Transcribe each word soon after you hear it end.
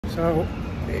So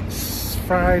it's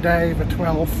Friday the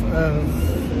 12th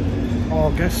of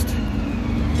August.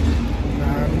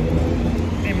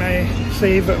 You may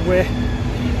see that we're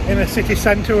in a city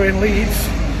centre in Leeds.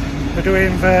 We're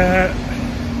doing the,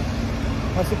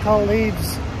 what's it called,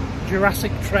 Leeds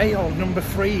Jurassic Trail number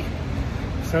 3.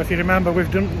 So if you remember, we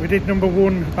did number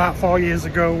 1 about 4 years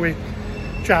ago with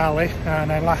Charlie, and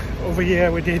then over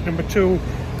year we did number 2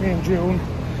 in June.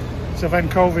 So then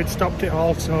COVID stopped it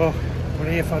all, so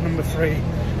we're here for number 3. I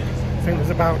think there's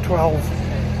about 12.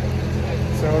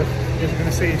 So you're going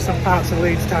to see some parts of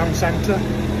Leeds town centre.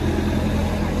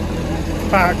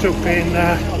 Parked up in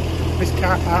this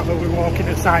car park that we're walking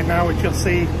inside now, which you'll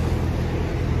see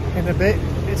in a bit.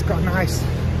 It's got a nice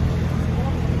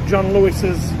John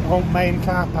Lewis's own main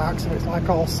car park, so it's like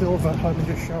all silver. Let me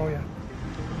just show you.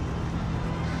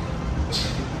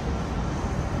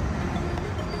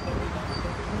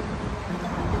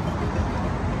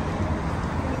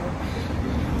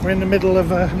 We're in the middle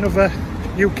of another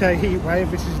UK heat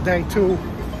wave. This is day 2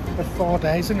 of 4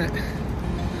 days, isn't it?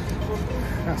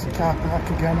 That's the car park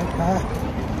again up there.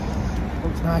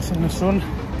 Looks nice in the sun.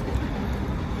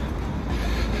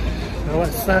 So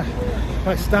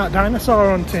let's start dinosaur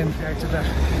hunting. Out to the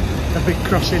big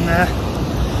crossing there.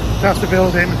 That's the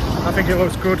building. I think it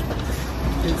looks good.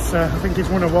 It's I think it's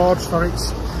won awards for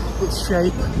its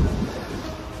shape.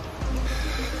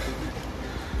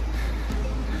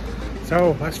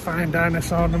 So let's find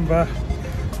dinosaur number.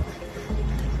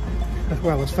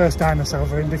 Well, there's first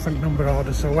dinosaurs are in different number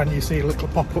orders, so when you see little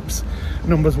pop-ups,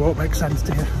 numbers won't make sense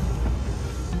to you.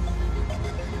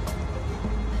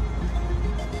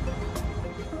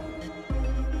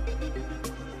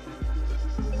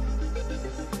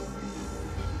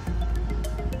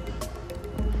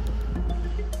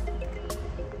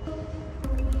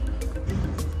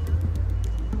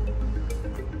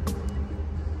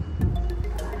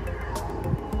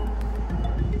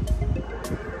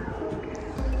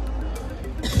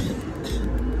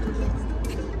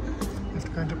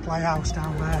 Playhouse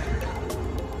down there.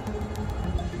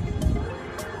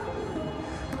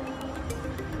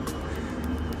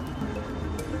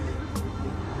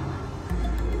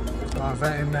 So I've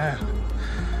vet in there.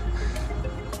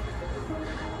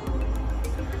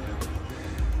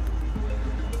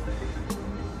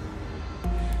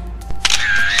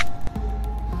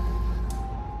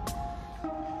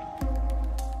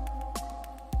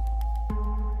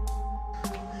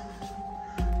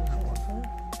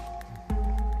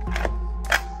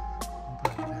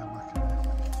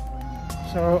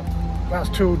 So that's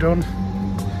 2 done.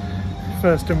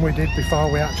 First one we did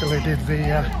before we actually did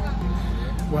the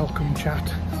welcome chat.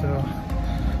 So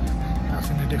that's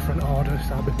in a different order,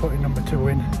 so I'll be putting number 2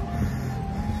 in.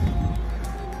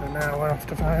 So now we're off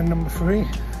to find number 3.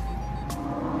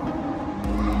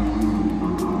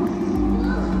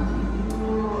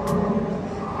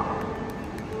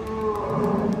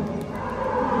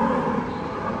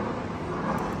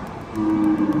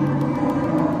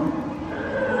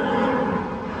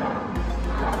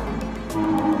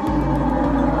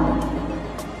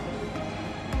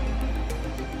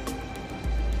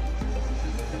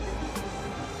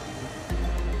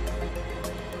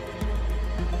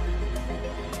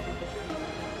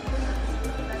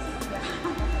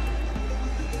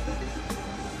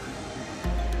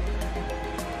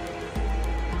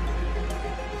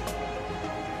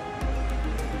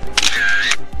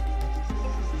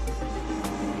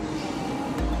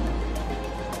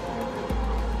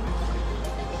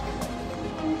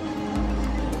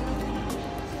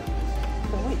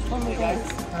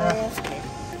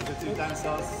 The 2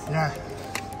 dinosaurs. Yeah.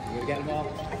 We're gonna get them all.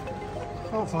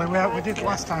 Hopefully, we did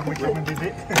last time we came and did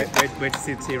it. Wait to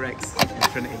see the T-Rex in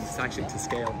Trinity. It's actually to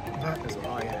scale. Yeah, it's really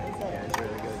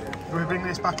good. Yeah. Do we bring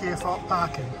this back here for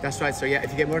parking? That's right. So yeah,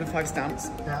 if you get more than 5 stamps,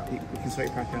 yeah, we can sort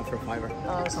your parking out for a £5.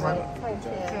 Oh, excellent. Thank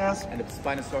you. Cheers. And the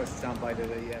Spinosaurus is down by the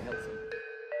Hilton.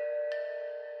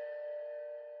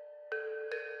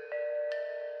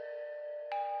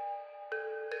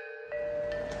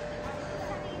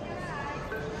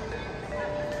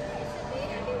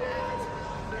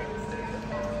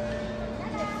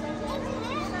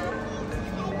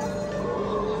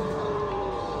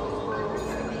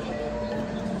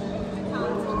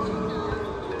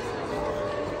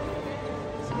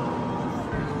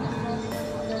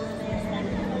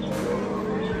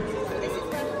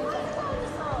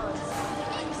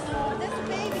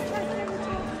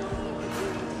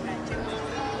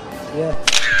 Yeah.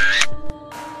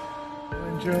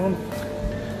 In June.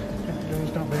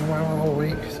 June's not been well all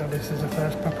week, so this is the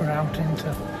first proper outing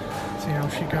to see how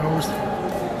she goes.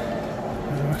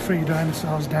 There are 3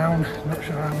 dinosaurs down, not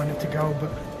sure how many to go,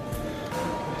 but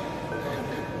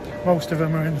most of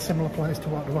them are in a similar place to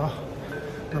what they were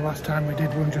the last time we did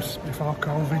one just before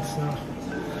COVID, so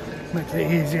makes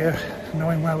it easier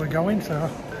knowing where we're going. So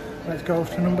let's go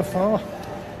to number 4.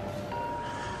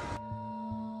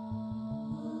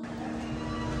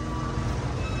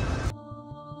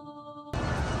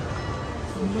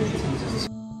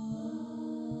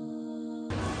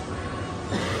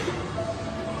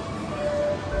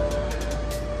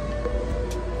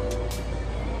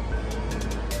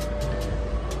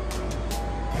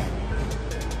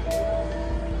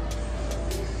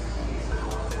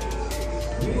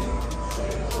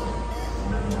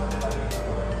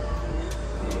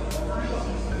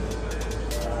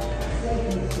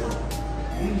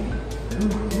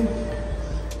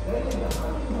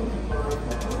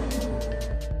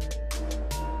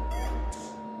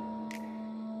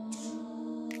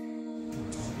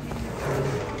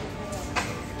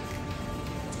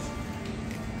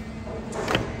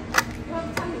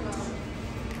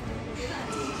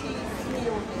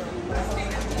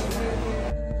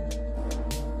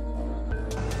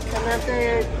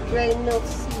 Another grey-nose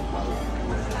seagull.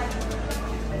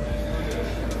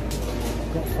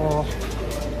 Got 4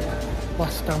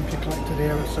 last stamp you collected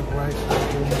here at Subway, so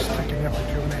we're just taking the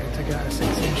opportunity to get a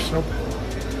 6-inch sub.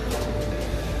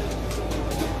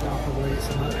 I'll probably eat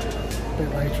some a bit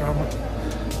later on.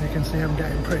 You can see I'm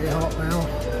getting pretty hot now.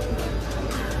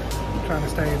 I'm trying to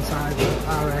stay inside, but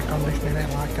our air conditioning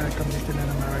ain't like air conditioning in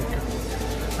America.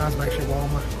 Ours makes you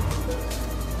warmer.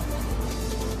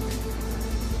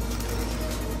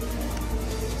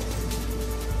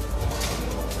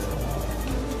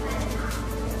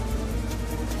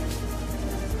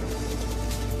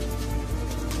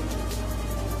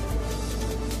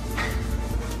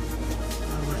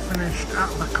 At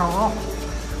the core,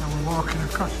 and we're walking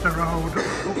across the road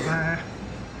up there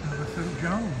to the St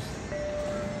John's.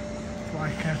 It's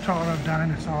like a tour of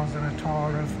dinosaurs and a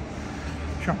tour of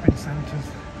shopping centres.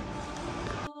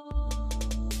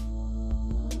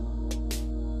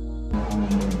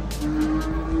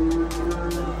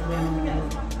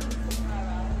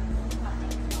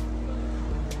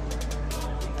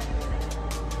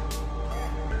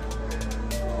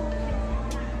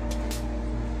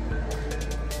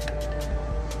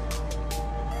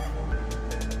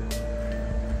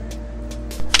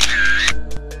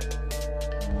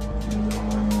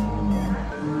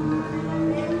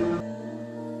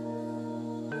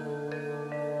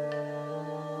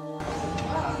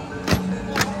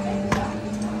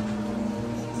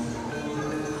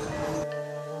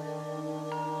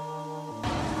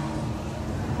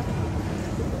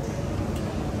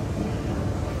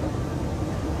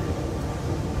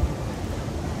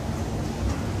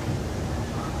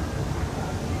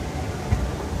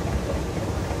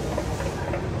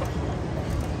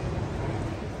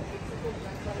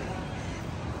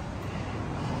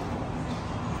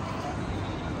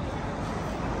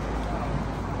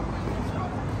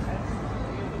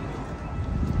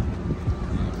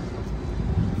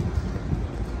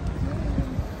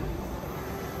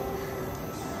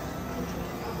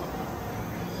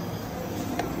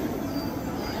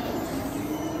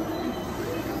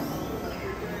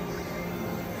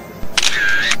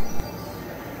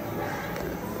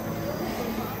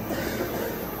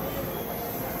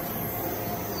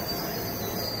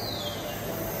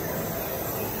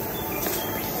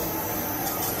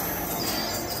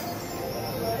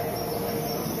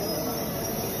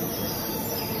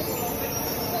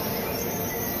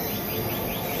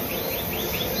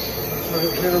 What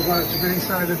it feels like to be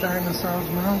inside a dinosaur's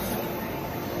mouth.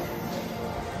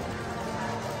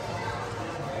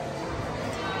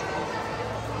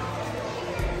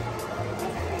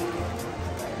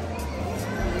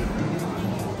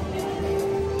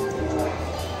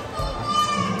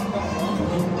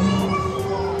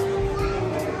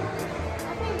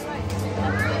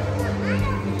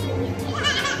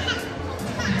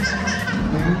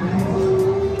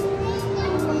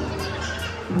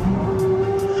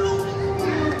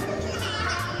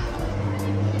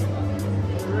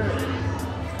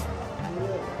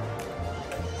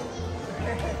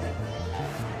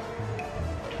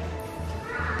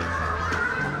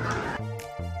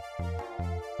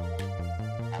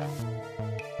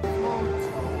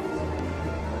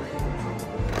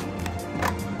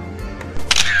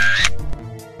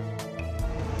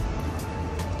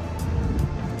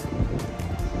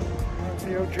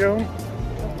 June.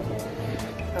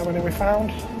 How many we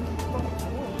found? 2,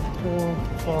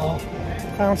 4.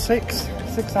 Found 6.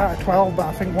 6 out of 12, but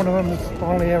I think one of them is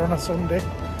only here on a Sunday,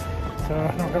 so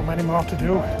I've not got many more to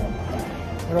do.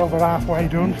 We're over halfway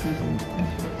done.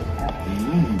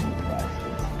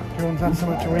 June's had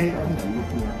something to eat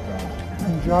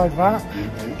and enjoyed that.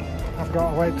 I've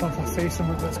got to wait till I see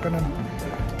something that's going to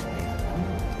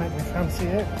make me fancy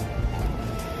it.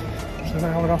 So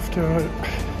now we're off to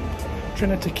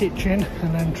Trinity Kitchen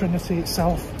and then Trinity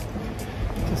itself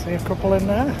to see a couple in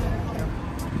there.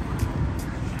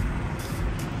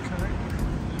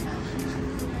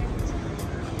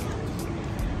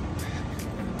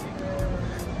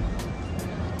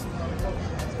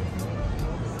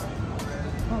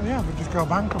 Oh yeah, we just go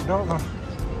bankrupt, don't we?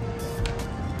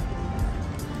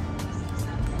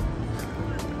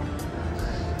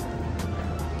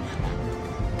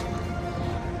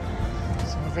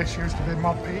 This used to be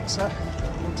mod pizza.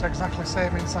 Looks exactly the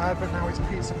same inside, but now it's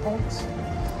pizza punks.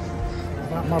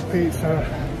 That mod pizza,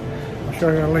 I'll show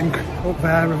you a link up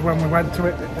there of when we went to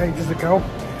it ages ago.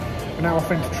 We're now off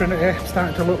into Trinity,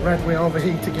 starting to look red, we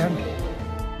overheat again.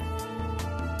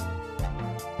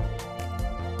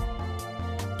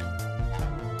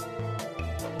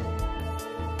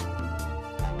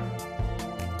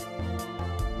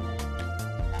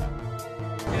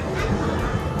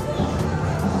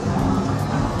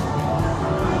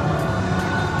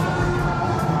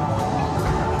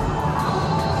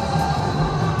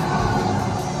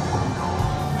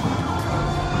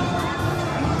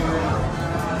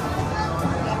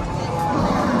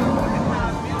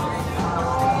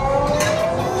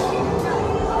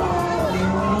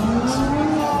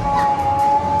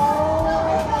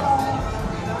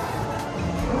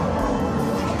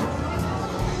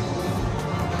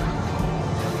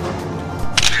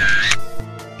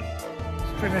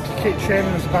 Trinity Kitchen,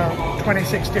 there's about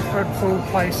 26 different food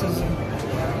places and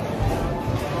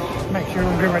makes you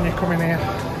hungry when you come in here.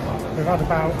 We've had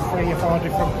about 3 or 4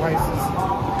 different places.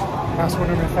 That's one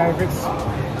of my favourites,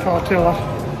 Tortilla.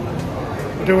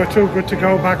 We do a too good to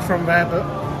go back from there, but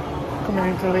coming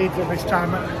into Leeds at this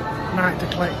time at night to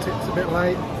collect it's a bit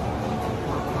late.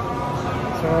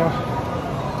 So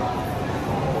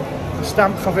the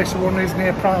stamp for this one is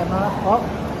near Primark.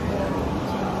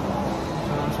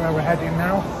 That's where we're heading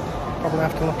now. Probably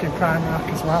have to look in Primark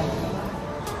as well.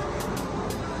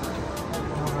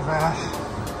 Over there.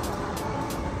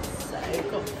 So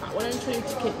we've got that one in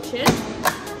Trinity Kitchen.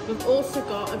 We've also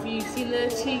got, have you seen the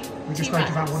T? We're just going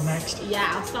to that one next.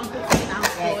 Yeah, I'll stamp it now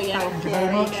for you. Thank you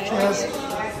very much. Cheers.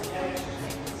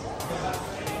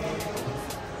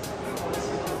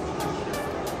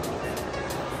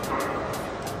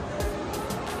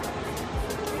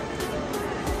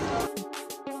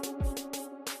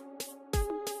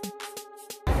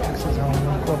 This is all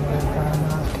I'm coming in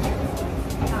Primark.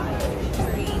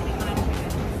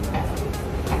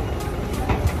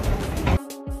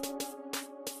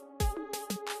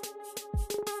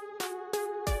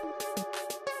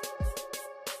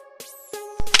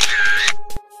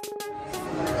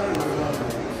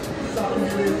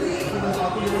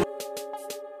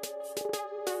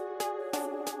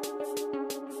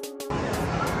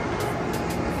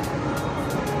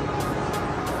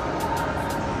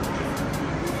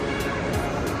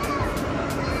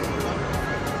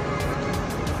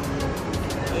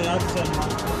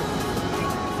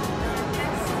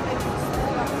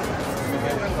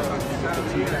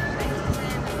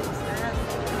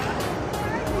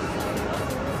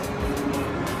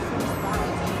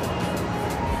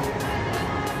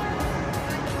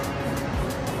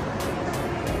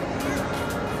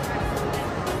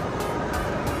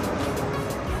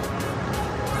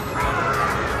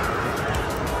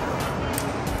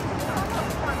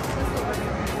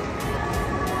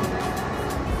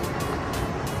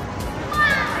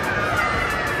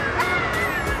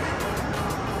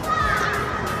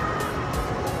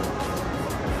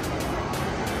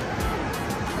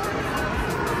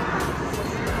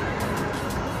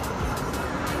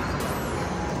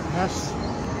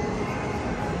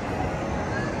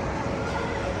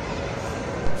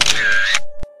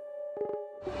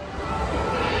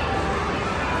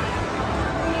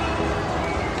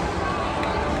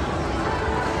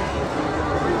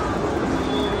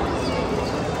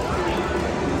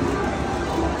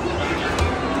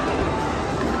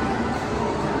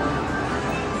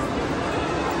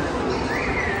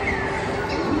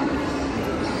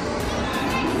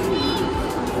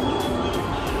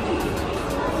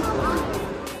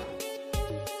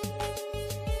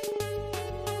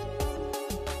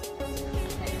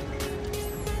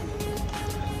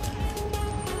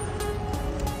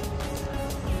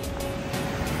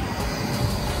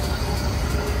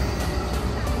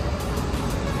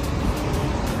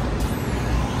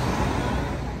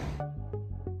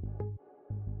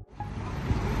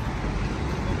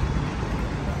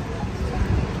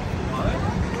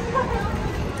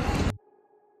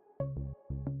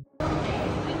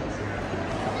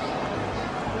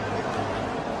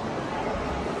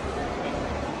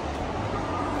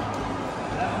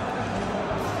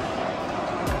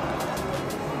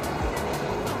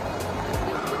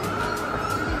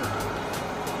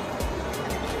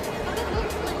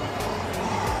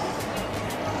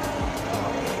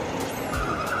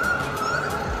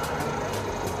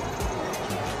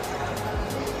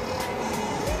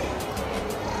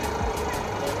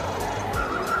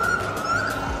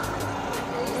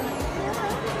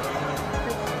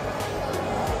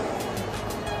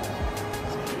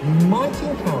 mighty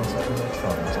encounter in their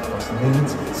travels across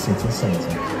Leeds city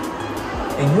centre.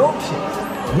 In Yorkshire,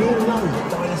 we know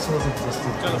that dinosaurs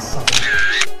existed in the southern...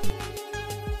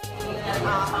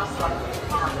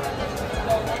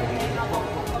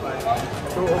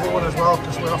 Do other one as well,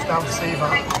 because we're off down to see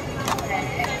that.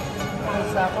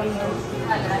 There's that one.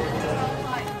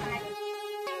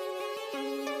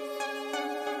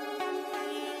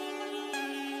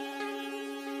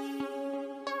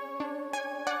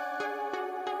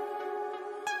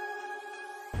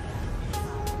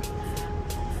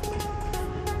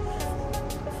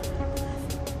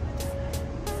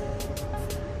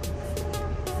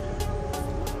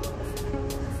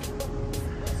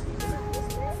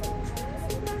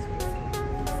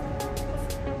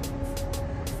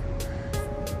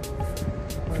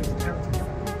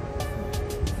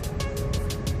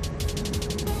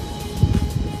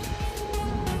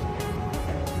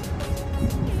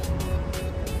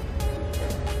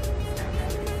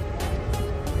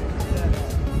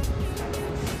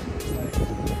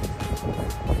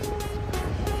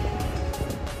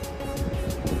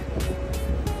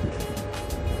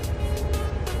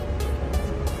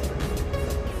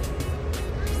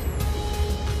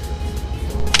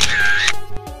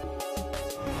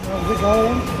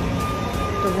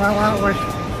 Done well, aren't we?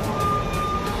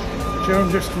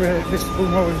 Joan just, this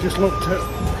one what we've just looked at,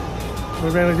 we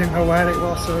really didn't know where it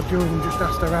was, so Joan just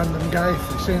asked a random guy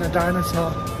if he'd seen a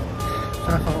dinosaur. So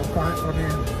I thought it was quite funny,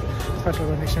 and especially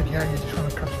when he said, yeah, you just want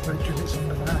to cross the bridge and it's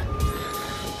under there.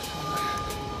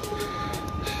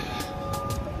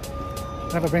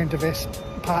 Never been to this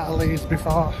part of Leeds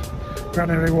before.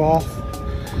 Granary Wharf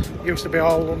used to be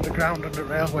all underground under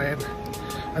railway, and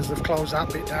as they've closed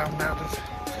that bit down now, they've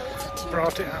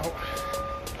brought it out.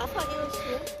 I thought it was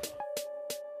here.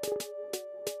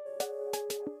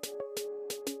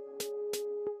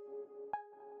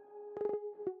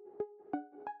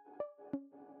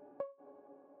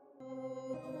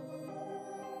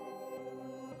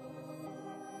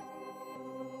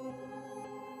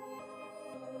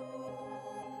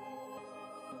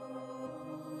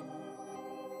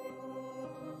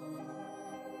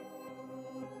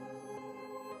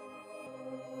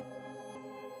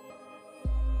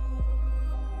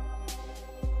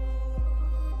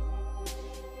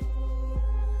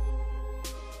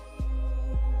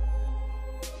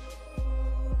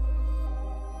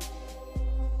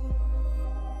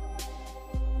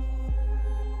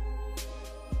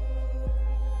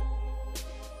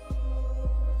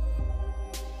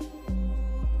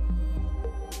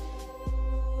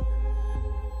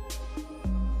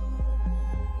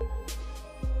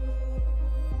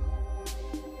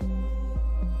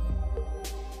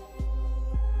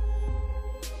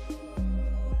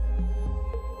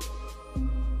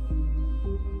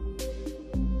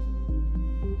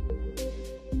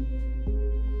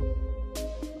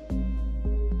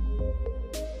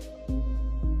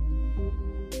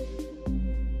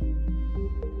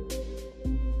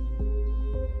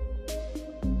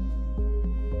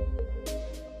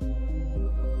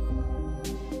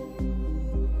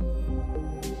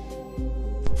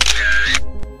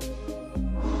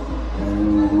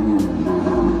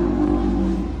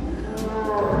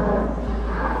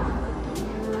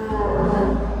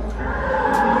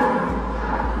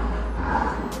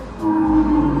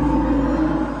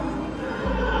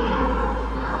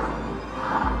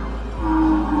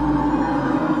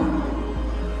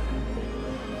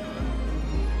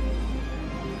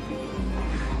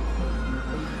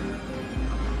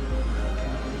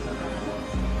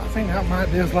 I think that might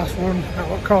be his last one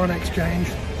at Corn Exchange.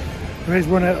 There is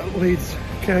one at Leeds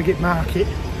Kirgit Market,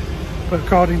 but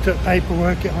according to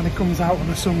paperwork it only comes out on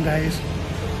the Sundays,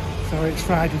 so it's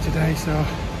Friday today, so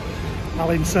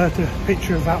I'll insert a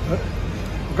picture of that, but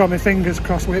I've got my fingers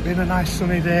crossed with it being a nice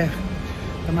sunny day.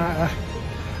 I might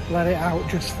let it out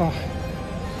just for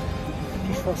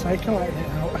sake of letting it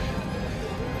out.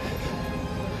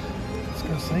 Let's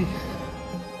go see.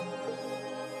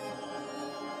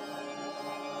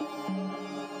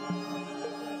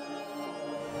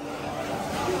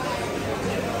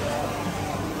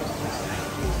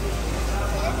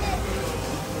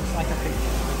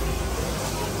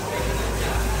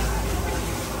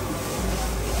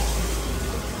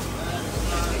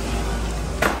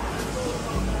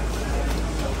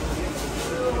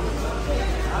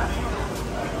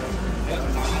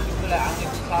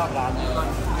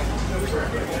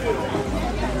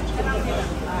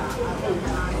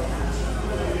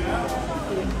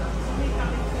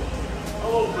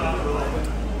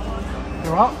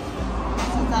 You're up?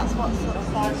 So that's what sort of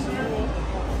size you need.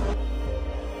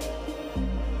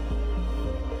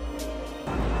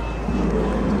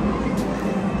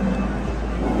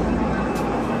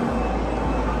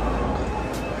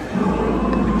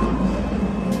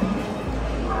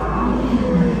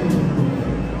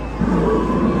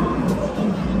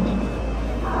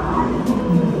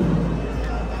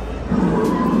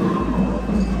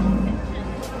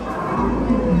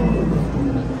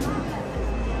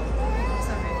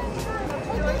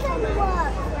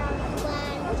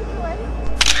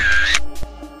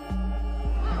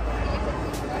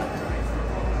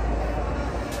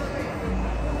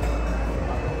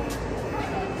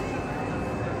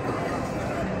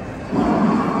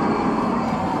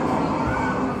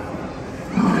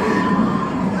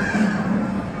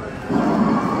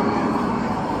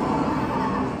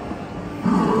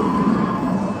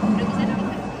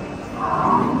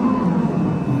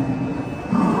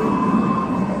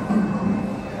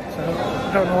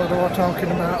 are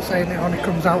talking about saying it only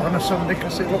comes out on a Sunday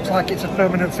because it looks like it's a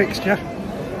permanent fixture.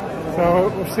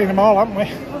 So we've seen them all, haven't we?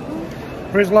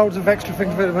 There is loads of extra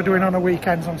things that we're doing on the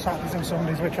weekends, on Saturdays and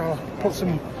Sundays, which I'll put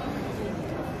some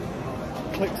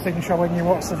clip things showing you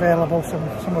what's available,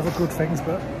 some of the good things,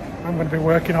 but I'm going to be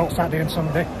working all Saturday and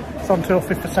Sunday. It's until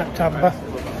 5th of September.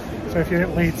 So if you're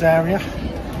in Leeds area,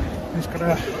 I'm just going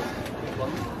to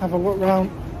have a look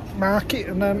around market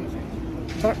and then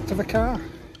back to the car.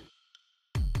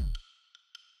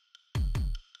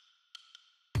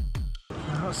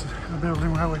 That's the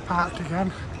building where we parked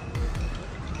again.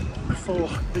 The full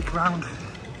big round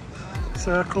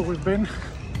circle we've been.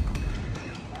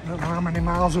 I don't know how many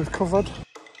miles we've covered.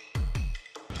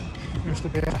 Used to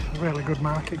be a really good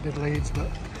market, did Leeds, but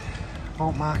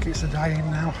all markets are dying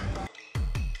now.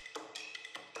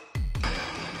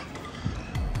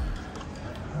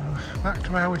 Back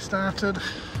to where we started.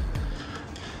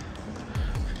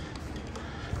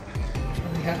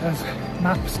 Trying to get us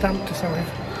map stamped so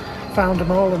we've found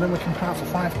them all, and then we can park for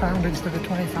 £5 instead of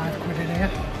 25 quid in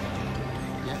here.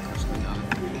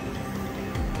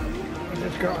 We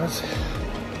just got us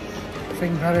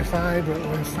thing verified, but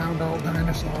we've found all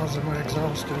dinosaurs and we're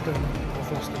exhausted and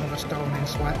we've lost another stone in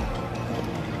sweat.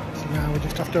 So now we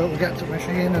just have to hope we get to the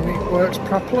machine and it works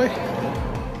properly.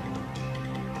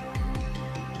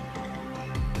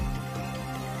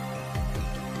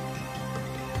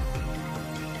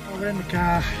 We're in the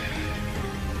car,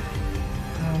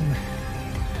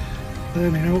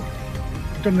 burning up.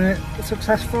 Done it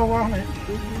successful, wasn't it?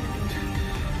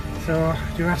 So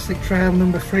Jurassic Trail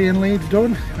number 3 in Leeds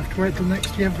done. Have to wait till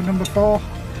next year for number 4.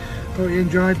 Hope you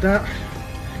enjoyed that.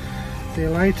 See you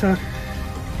later.